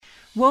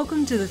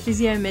Welcome to the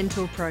Physio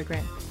Mentor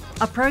program,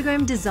 a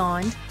program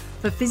designed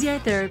for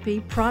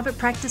physiotherapy private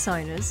practice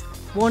owners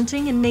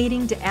wanting and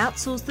needing to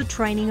outsource the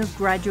training of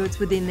graduates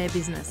within their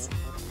business.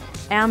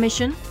 Our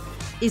mission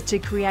is to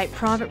create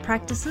private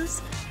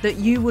practices that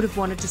you would have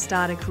wanted to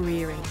start a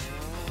career in.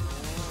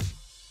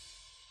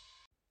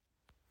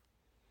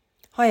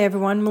 Hi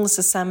everyone,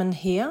 Melissa Salmon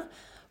here.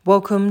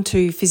 Welcome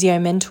to Physio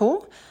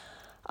Mentor.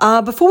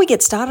 Before we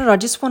get started, I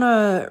just want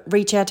to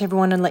reach out to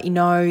everyone and let you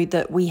know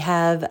that we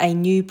have a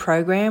new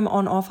program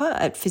on offer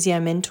at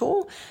Physio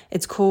Mentor.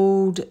 It's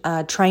called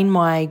Train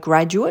My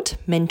Graduate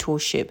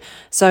Mentorship.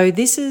 So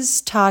this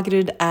is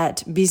targeted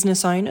at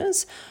business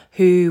owners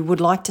who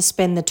would like to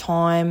spend the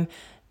time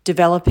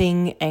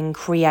developing and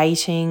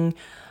creating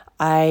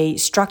a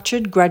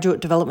structured graduate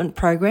development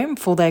program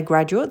for their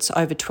graduates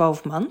over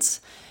 12 months.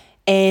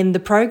 And the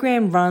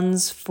program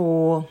runs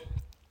for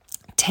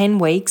 10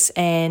 weeks,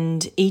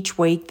 and each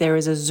week there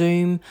is a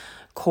Zoom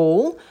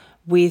call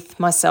with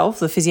myself,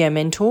 the Physio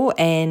Mentor,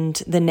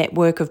 and the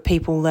network of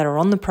people that are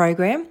on the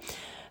program,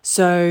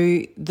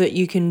 so that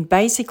you can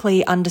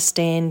basically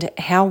understand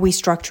how we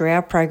structure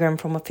our program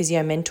from a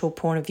Physio Mentor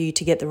point of view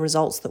to get the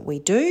results that we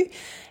do,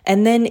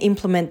 and then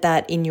implement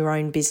that in your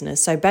own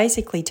business. So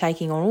basically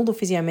taking on all the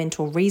Physio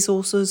Mentor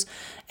resources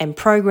and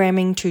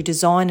programming to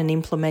design and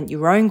implement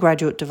your own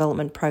graduate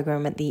development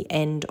program at the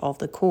end of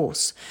the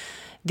course.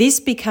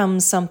 This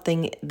becomes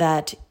something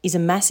that is a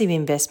massive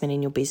investment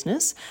in your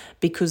business,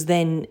 because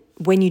then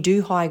when you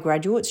do hire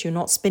graduates, you're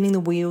not spinning the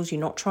wheels, you're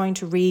not trying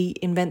to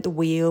reinvent the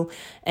wheel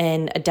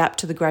and adapt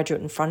to the graduate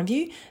in front of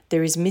you.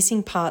 There is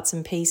missing parts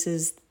and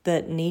pieces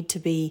that need to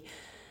be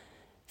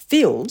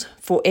filled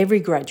for every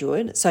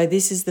graduate. So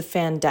this is the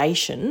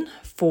foundation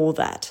for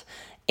that.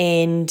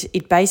 And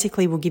it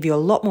basically will give you a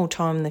lot more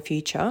time in the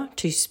future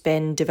to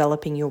spend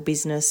developing your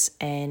business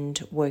and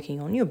working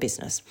on your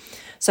business.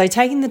 So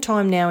taking the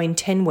time now in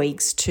 10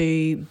 weeks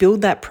to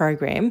build that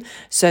program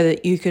so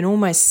that you can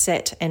almost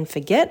set and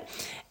forget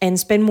and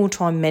spend more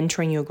time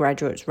mentoring your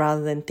graduates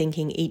rather than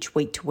thinking each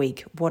week to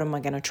week, what am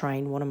I going to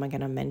train? What am I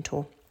going to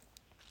mentor?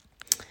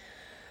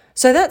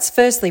 So that's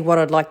firstly what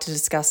I'd like to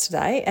discuss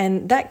today,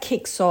 and that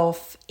kicks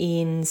off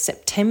in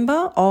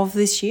September of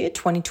this year,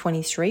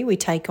 2023. We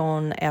take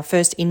on our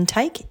first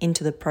intake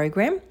into the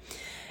program,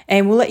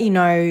 and we'll let you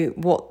know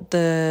what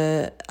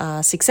the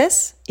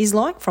success is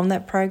like from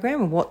that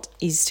program and what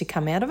is to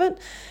come out of it.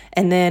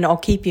 And then I'll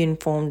keep you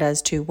informed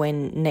as to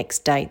when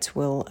next dates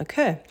will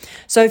occur.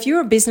 So if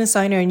you're a business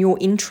owner and you're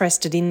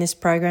interested in this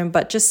program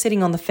but just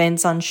sitting on the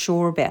fence,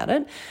 unsure about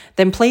it,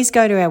 then please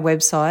go to our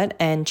website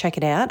and check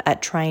it out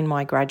at Train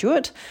My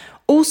Graduate.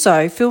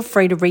 Also, feel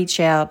free to reach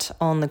out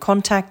on the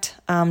contact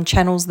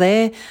channels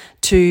there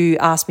to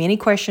ask me any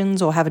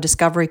questions or have a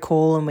discovery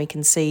call, and we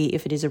can see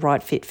if it is a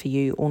right fit for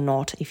you or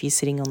not if you're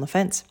sitting on the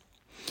fence.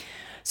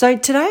 So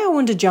today I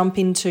want to jump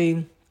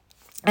into,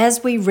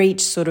 as we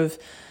reach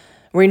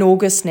we're in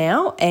August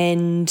now,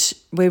 and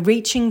we're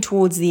reaching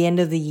towards the end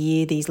of the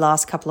year, these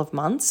last couple of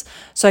months.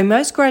 So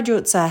most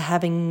graduates are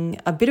having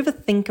a bit of a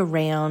think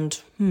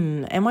around,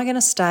 am I going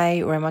to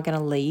stay or am I going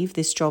to leave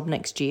this job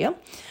next year?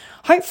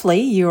 Hopefully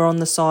you're on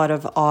the side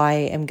of I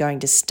am going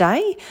to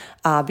stay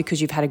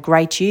because you've had a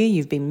great year,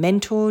 you've been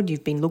mentored,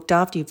 you've been looked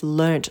after, you've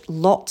learnt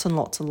lots and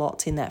lots and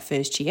lots in that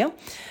first year.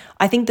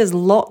 I think there's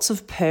lots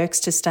of perks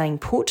to staying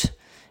put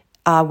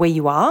where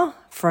you are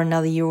for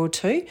another year or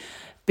two,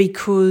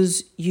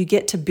 because you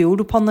get to build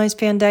upon those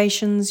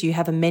foundations. You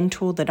have a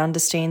mentor that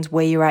understands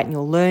where you're at in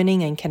your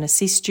learning and can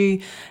assist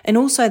you. And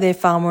also they're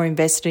far more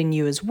invested in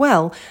you as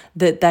well,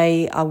 that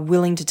they are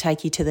willing to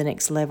take you to the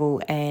next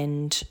level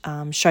and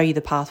show you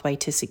the pathway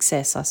to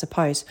success, I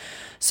suppose.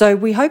 So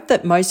we hope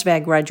that most of our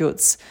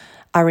graduates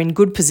are in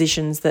good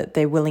positions, that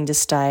they're willing to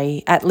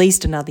stay at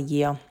least another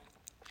year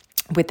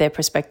with their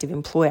prospective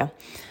employer.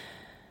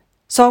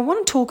 So I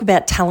want to talk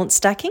about talent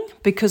stacking,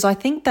 because I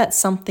think that's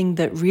something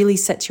that really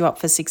sets you up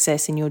for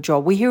success in your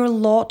job. We hear a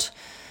lot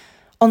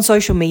on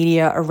social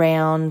media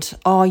around,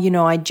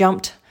 I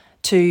jumped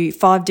to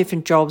 5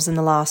 different jobs in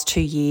the last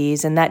 2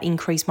 years and that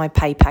increased my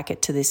pay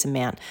packet to this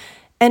amount.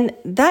 And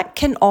that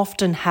can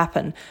often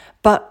happen.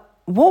 But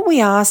what we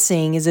are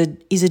seeing is a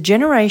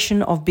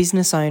generation of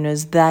business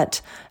owners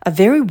that are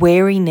very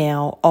wary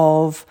now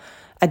of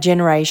a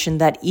generation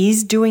that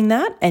is doing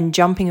that and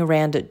jumping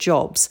around at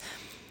jobs.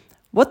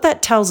 What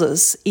that tells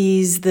us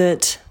is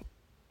that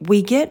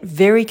we get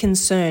very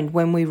concerned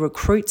when we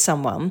recruit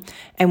someone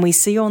and we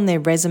see on their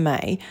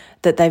resume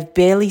that they've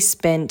barely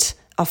spent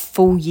a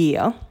full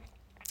year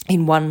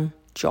in one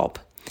job.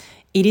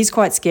 It is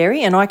quite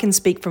scary, and I can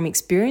speak from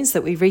experience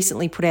that we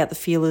recently put out the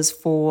feelers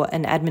for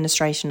an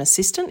administration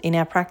assistant in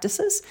our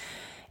practices,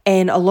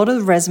 and a lot of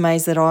the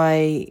resumes that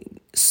I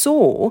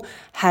saw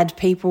had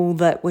people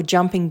that were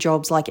jumping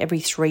jobs like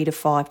every 3 to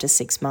 5 to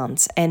 6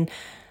 months, and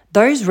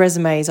those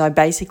resumes I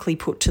basically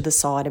put to the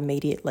side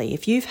immediately.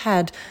 If you've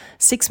had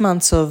 6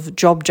 months of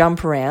job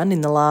jump around in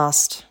the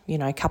last,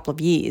 couple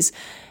of years,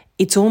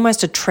 it's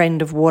almost a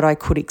trend of what I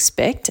could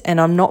expect, and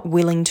I'm not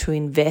willing to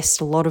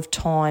invest a lot of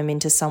time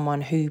into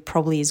someone who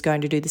probably is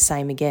going to do the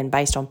same again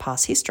based on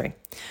past history.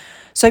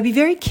 So be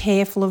very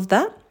careful of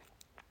that.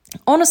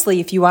 Honestly,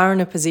 if you are in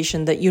a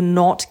position that you're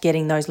not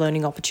getting those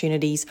learning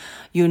opportunities,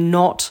 you're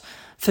not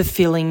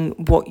fulfilling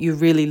what you're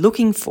really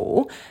looking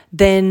for,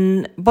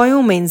 then by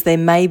all means, there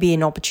may be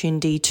an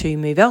opportunity to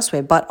move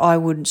elsewhere. But I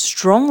would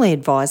strongly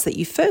advise that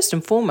you first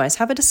and foremost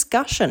have a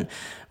discussion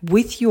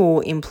with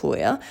your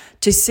employer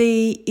to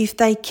see if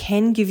they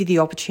can give you the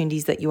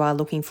opportunities that you are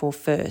looking for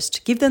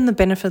first. Give them the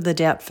benefit of the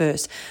doubt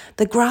first.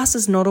 The grass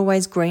is not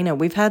always greener.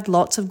 We've had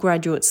lots of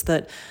graduates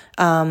that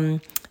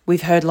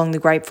we've heard along the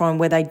grapevine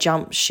where they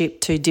jump ship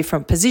to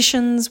different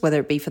positions, whether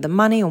it be for the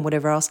money or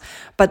whatever else,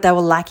 but they were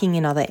lacking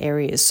in other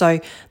areas. So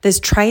there's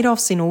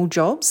trade-offs in all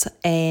jobs,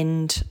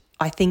 and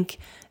I think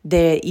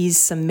there is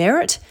some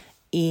merit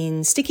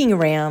in sticking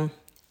around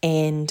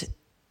and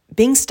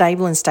being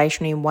stable and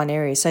stationary in one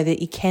area so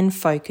that you can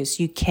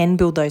focus, you can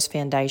build those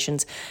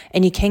foundations,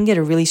 and you can get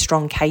a really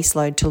strong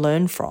caseload to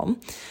learn from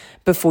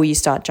before you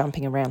start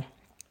jumping around.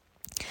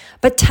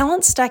 But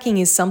talent stacking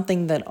is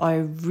something that I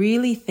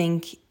really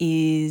think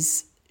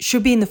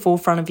should be in the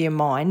forefront of your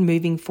mind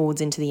moving forwards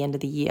into the end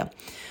of the year.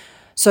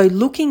 So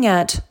looking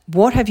at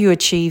what have you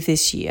achieved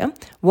this year,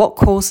 what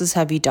courses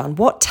have you done,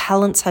 what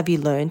talents have you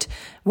learned,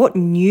 what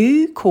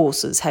new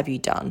courses have you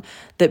done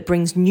that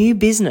brings new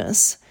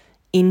business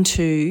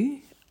into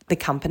the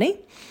company,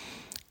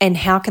 and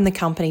how can the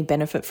company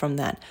benefit from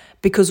that?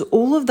 Because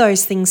all of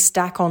those things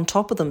stack on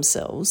top of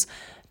themselves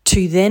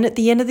to then at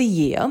the end of the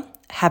year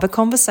have a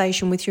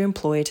conversation with your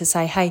employer to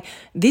say, hey,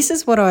 this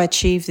is what I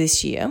achieved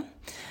this year.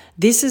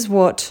 This is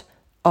what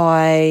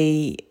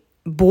I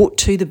brought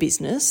to the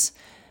business,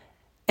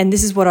 and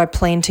this is what I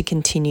plan to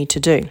continue to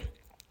do.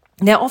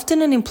 Now,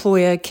 often an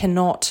employer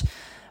cannot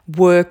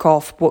work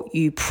off what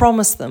you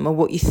promise them or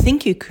what you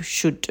think you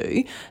should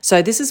do.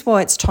 So this is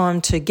why it's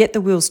time to get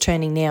the wheels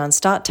turning now and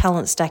start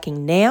talent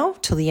stacking now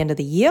till the end of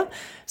the year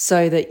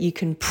so that you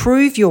can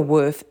prove your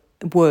worth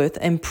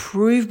and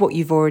prove what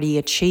you've already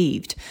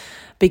achieved,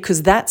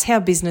 because that's how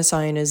business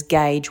owners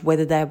gauge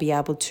whether they'll be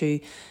able to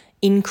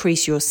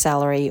increase your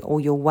salary or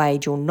your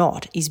wage or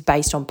not, is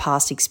based on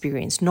past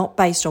experience, not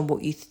based on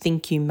what you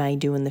think you may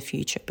do in the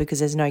future, because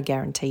there's no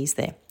guarantees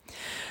there.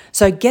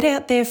 So get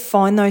out there,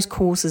 find those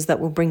courses that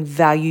will bring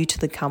value to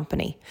the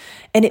company.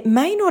 And it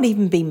may not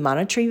even be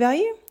monetary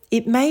value.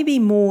 It may be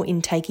more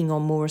in taking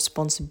on more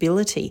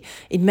responsibility.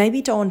 It may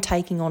be on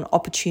taking on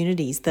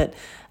opportunities that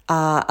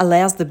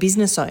allows the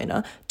business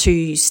owner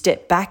to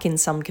step back in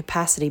some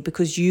capacity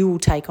because you will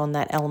take on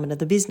that element of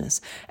the business.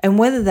 And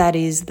whether that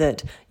is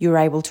that you're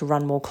able to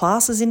run more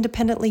classes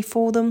independently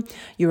for them,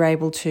 you're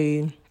able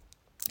to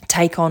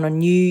take on a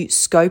new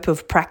scope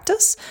of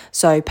practice.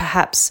 So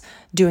perhaps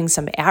doing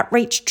some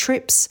outreach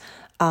trips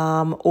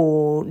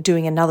or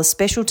doing another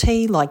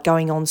specialty like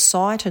going on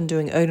site and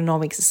doing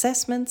ergonomics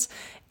assessments,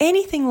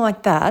 anything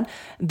like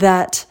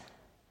that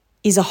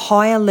is a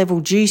higher level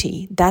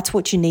duty. That's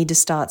what you need to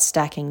start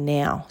stacking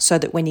now so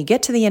that when you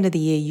get to the end of the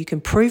year, you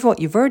can prove what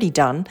you've already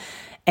done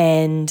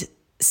and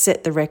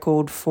set the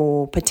record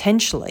for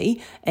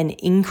potentially an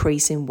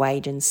increase in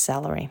wage and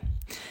salary.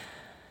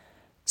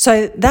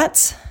 So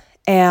that's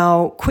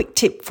our quick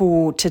tip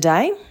for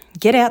today.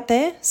 Get out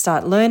there,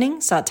 start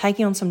learning, start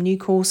taking on some new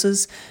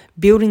courses,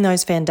 building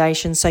those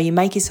foundations so you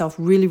make yourself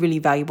really, really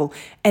valuable.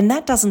 And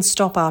that doesn't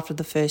stop after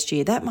the first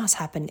year. That must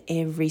happen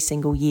every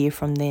single year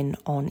from then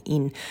on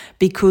in,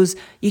 because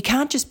you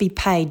can't just be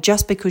paid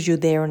just because you're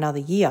there another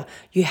year.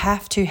 You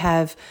have to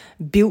have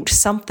built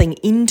something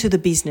into the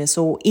business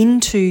or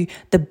into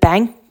the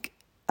bank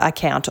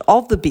account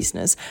of the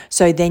business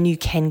so then you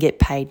can get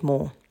paid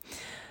more.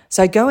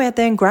 So go out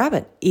there and grab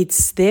it.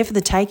 It's there for the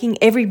taking.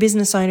 Every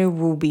business owner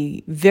will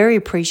be very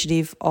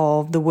appreciative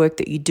of the work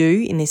that you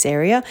do in this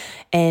area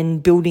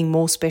and building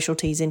more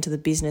specialties into the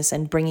business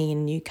and bringing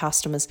in new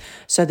customers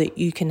so that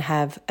you can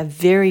have a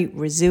very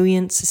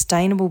resilient,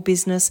 sustainable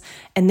business,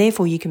 and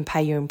therefore you can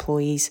pay your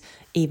employees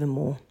even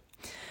more.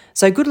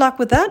 So good luck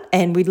with that,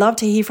 and we'd love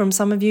to hear from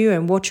some of you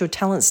and what your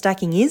talent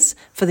stacking is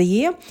for the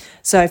year.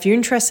 So if you're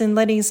interested in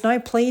letting us know,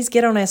 please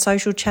get on our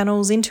social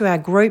channels, into our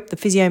group, the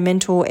Physio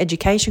Mentor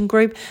Education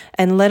Group,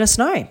 and let us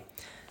know.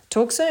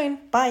 Talk soon.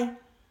 Bye.